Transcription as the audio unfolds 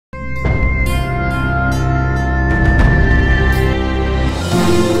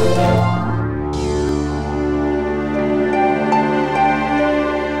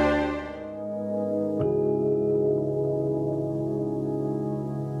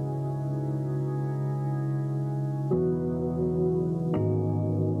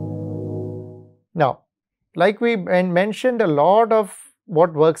like we mentioned, a lot of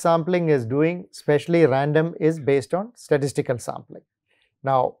what work sampling is doing, especially random, is based on statistical sampling.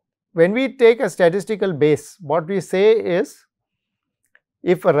 Now, when we take a statistical base, what we say is,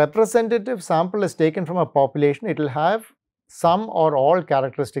 if a representative sample is taken from a population, it will have some or all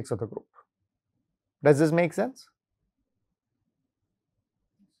characteristics of the group. Does this make sense?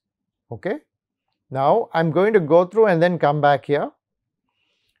 Okay. Now, I am going to go through and then come back here.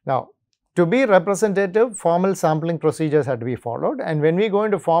 Now, to be representative, formal sampling procedures have to be followed, and when we go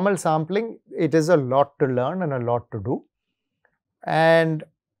into formal sampling, it is a lot to learn and a lot to do, and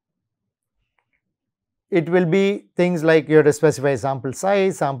it will be things like you have to specify sample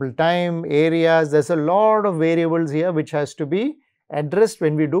size, sample time, areas. There is a lot of variables here which has to be addressed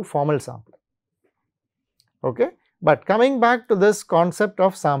when we do formal sampling. Okay. But coming back to this concept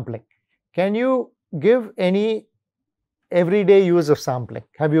of sampling, can you give any everyday use of sampling?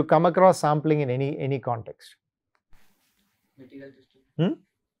 Have you come across sampling in any context? Material testing.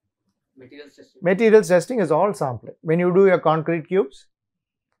 Materials testing. Materials testing is all sampling. When you do your concrete cubes,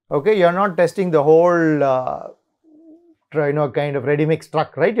 okay, you are not testing the whole kind of ready mix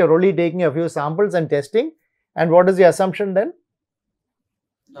truck, right? You are only taking a few samples and testing, and what is the assumption then?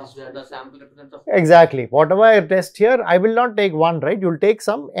 The sample represents the whole. Exactly. Whatever I test here, I will not take one, right? You will take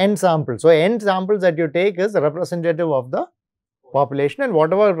some n samples. So, n samples that you take is representative of the population, and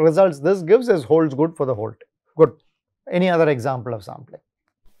whatever results this gives is holds good for the whole thing. Good. Any other example of sampling?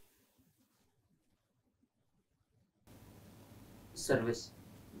 Surveys.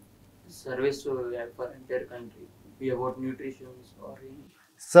 Surveys for entire country. Be about nutrition or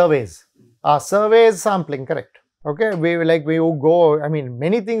Surveys. Surveys sampling, correct. Okay, we go, I mean,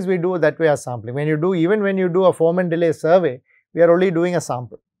 many things we do that way are sampling. When you do, even when you do a form and delay survey, we are only doing a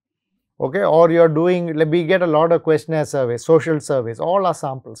sample. Okay, or you are doing, we get a lot of questionnaire surveys, social surveys, all are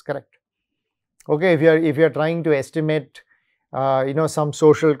samples, correct. Okay, if you are trying to estimate, some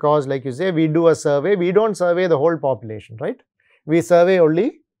social cause, like you say, we do a survey, we don't survey the whole population, right? We survey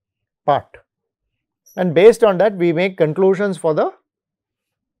only part, and based on that, we make conclusions for the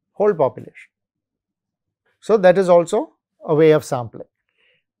whole population. So, that is also a way of sampling.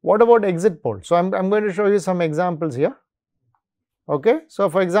 What about exit polls? So, I am going to show you some examples here. Okay.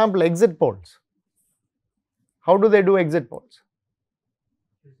 So, for example, exit polls. How do they do exit polls?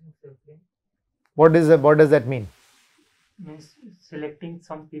 What does that mean? Means selecting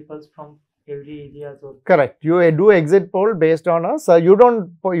some people from every area. Correct. You do exit poll based on a, so you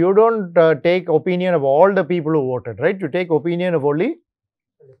don't take opinion of all the people who voted, right? You take opinion of only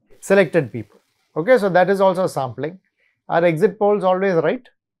selected people. Okay, so that is also sampling. Are exit polls always right?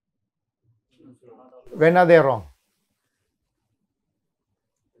 When are they wrong?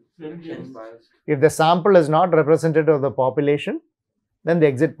 If the sample is not representative of the population, then the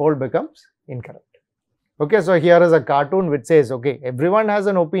exit poll becomes incorrect. Okay, so here is a cartoon which says, okay, everyone has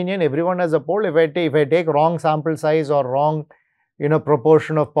an opinion, everyone has a poll. If I take wrong sample size or wrong,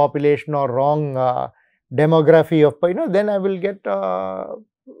 proportion of population or wrong demography of, then I will get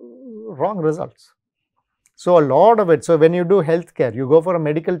wrong results. So, a lot of it. So, when you do healthcare, you go for a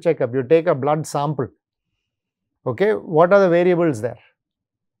medical checkup, you take a blood sample. Okay, what are the variables there?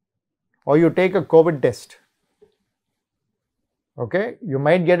 Or you take a COVID test. Okay, you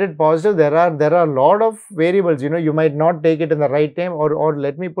might get it positive. There are a lot of variables. You might not take it in the right time, or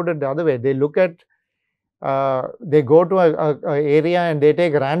let me put it the other way. They look at, they go to a area and they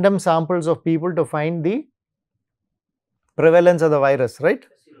take random samples of people to find the prevalence of the virus, right?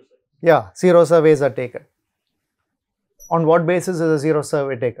 Yeah, sero surveys are taken. On what basis is a sero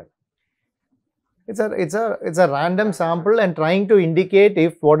survey taken? It's a random sample and trying to indicate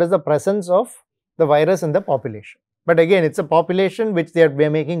what is the presence of the virus in the population. But again, it's a population which we are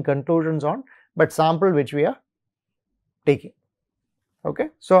making conclusions on, but sample which we are taking. Okay,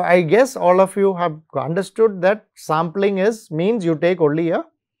 so I guess all of you have understood that sampling means you take only a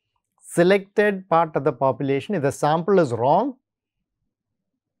selected part of the population. If the sample is wrong,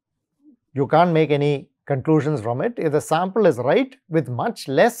 you can't make any conclusions from it. If the sample is right, with much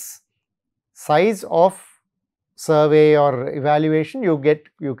less size of survey or evaluation,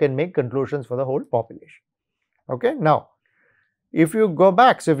 you can make conclusions for the whole population. Okay. Now, if you go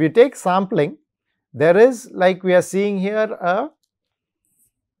back, so if you take sampling, there is, like we are seeing here,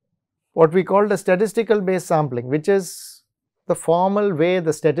 what we call the statistical based sampling, which is the formal way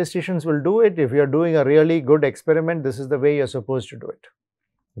the statisticians will do it. If you are doing a really good experiment, this is the way you are supposed to do it.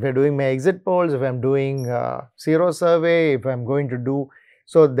 If I am doing my exit polls, if I am doing sero survey, if I am going to do,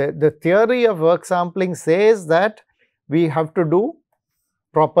 so the theory of work sampling says that we have to do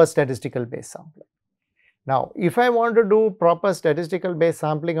proper statistical based sampling. Now, if I want to do proper statistical based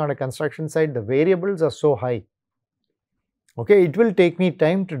sampling on a construction site, the variables are so high. Okay, it will take me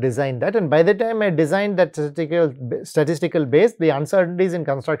time to design that, and by the time I design that statistical base, the uncertainties in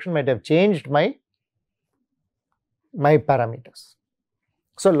construction might have changed my parameters.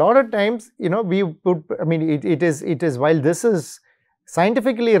 So, a lot of times, we put, I mean, it is while this is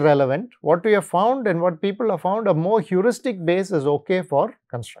scientifically relevant, what we have found and what people have found, a more heuristic base is okay for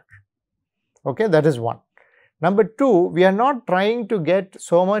construction. Okay, that is one. Number two, we are not trying to get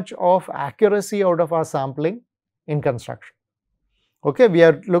so much of accuracy out of our sampling in construction. Okay, we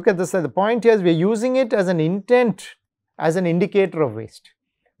are, look at this, the point here is we are using it as an intent, as an indicator of waste.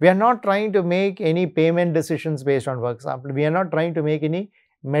 We are not trying to make any payment decisions based on work sampling. We are not trying to make any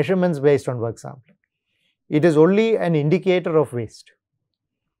measurements based on work sampling. It is only an indicator of waste.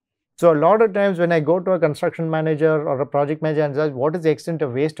 So, a lot of times when I go to a construction manager or a project manager and say, what is the extent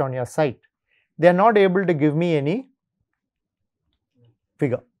of waste on your site? They are not able to give me any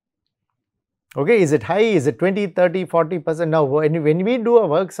figure. Okay, is it high? Is it 20, 30, 40%? Now, when we do a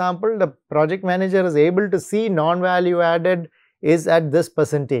work sample, the project manager is able to see non-value added is at this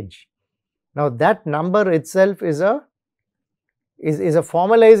percentage. Now, that number itself is a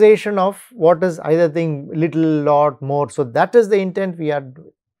formalization of what is either thing little, lot, more. So, that is the intent we are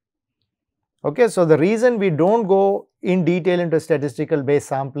doing. Okay, so the reason we don't go in detail into statistical based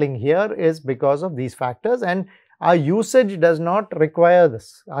sampling here is because of these factors, and our usage does not require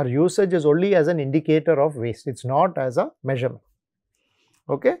this. Our usage is only as an indicator of waste, it is not as a measurement.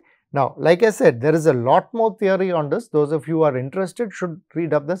 Okay. Now, like I said, there is a lot more theory on this. Those of you who are interested should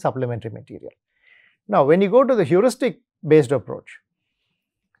read up the supplementary material. Now, when you go to the heuristic based approach,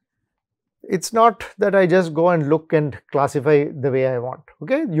 it's not that I just go and look and classify the way I want.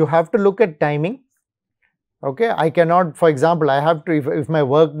 Okay, you have to look at timing. Okay, I cannot, for example, I have to, if my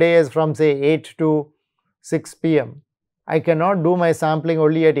work day is from say 8 to 6 p.m., I cannot do my sampling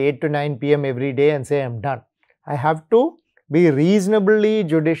only at 8 to 9 p.m. every day and say I am done. I have to be reasonably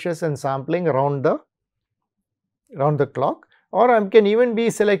judicious in sampling around the clock, or I can even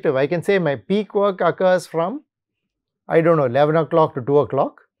be selective. I can say my peak work occurs from, I don't know, 11 o'clock to 2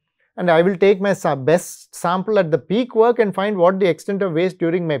 o'clock. And I will take my best sample at the peak work and find what the extent of waste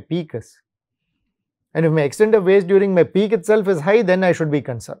during my peak is. And if my extent of waste during my peak itself is high, then I should be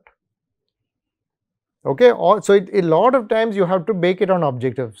concerned. Okay, so a lot of times you have to bake it on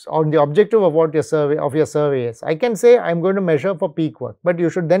objectives, on the objective of what your survey is. I can say I am going to measure for peak work, but you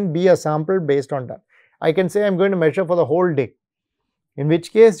should then be a sample based on that. I can say I am going to measure for the whole day, in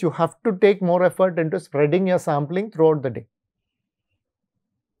which case you have to take more effort into spreading your sampling throughout the day.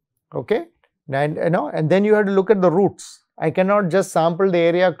 Okay, and then you have to look at the routes. I cannot just sample the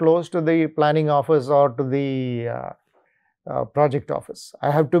area close to the planning office or to the project office.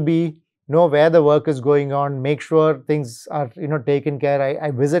 I have to know where the work is going on, make sure things are taken care.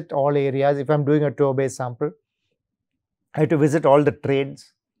 I visit all areas. If I am doing a tour based sample, I have to visit all the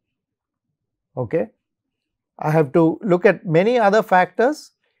trades. Okay, I have to look at many other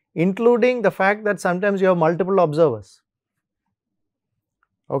factors, including the fact that sometimes you have multiple observers.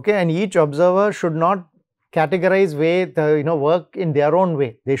 Okay, and each observer should not categorize work in their own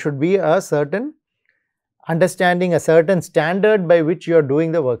way. They should be a certain understanding, a certain standard by which you are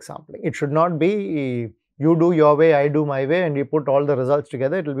doing the work sampling. It should not be you do your way, I do my way, and you put all the results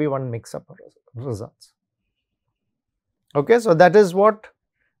together. It will be one mix up of results. Okay, so that is what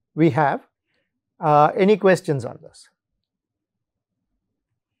we have. Any questions on this?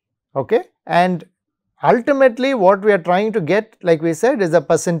 Okay, and ultimately what we are trying to get, like we said, is a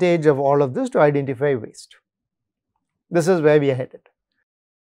percentage of all of this to identify waste. This is where we are headed.